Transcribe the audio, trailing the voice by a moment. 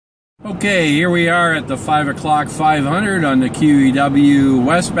Okay, here we are at the 5 o'clock 500 on the QEW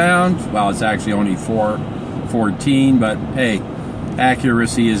westbound. Well, it's actually only 4:14, but hey,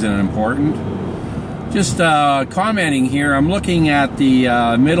 accuracy isn't important. Just commenting here, I'm looking at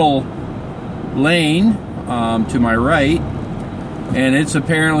the middle lane to my right, and it's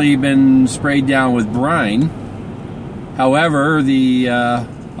apparently been sprayed down with brine. However, the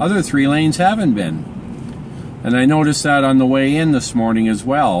other three lanes haven't been. And I noticed that on the way in this morning as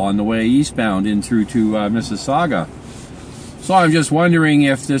well, on the way eastbound in through to Mississauga. So I'm just wondering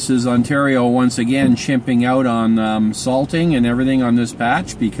if this is Ontario once again chimping out on salting and everything on this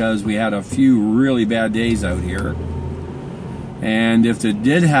patch, because we had a few really bad days out here. And if it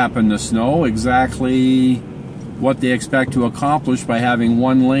did happen to snow, exactly what they expect to accomplish by having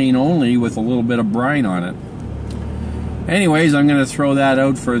one lane only with a little bit of brine on it. Anyways, I'm going to throw that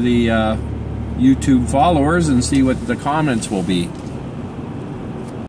out for the YouTube followers and see what the comments will be.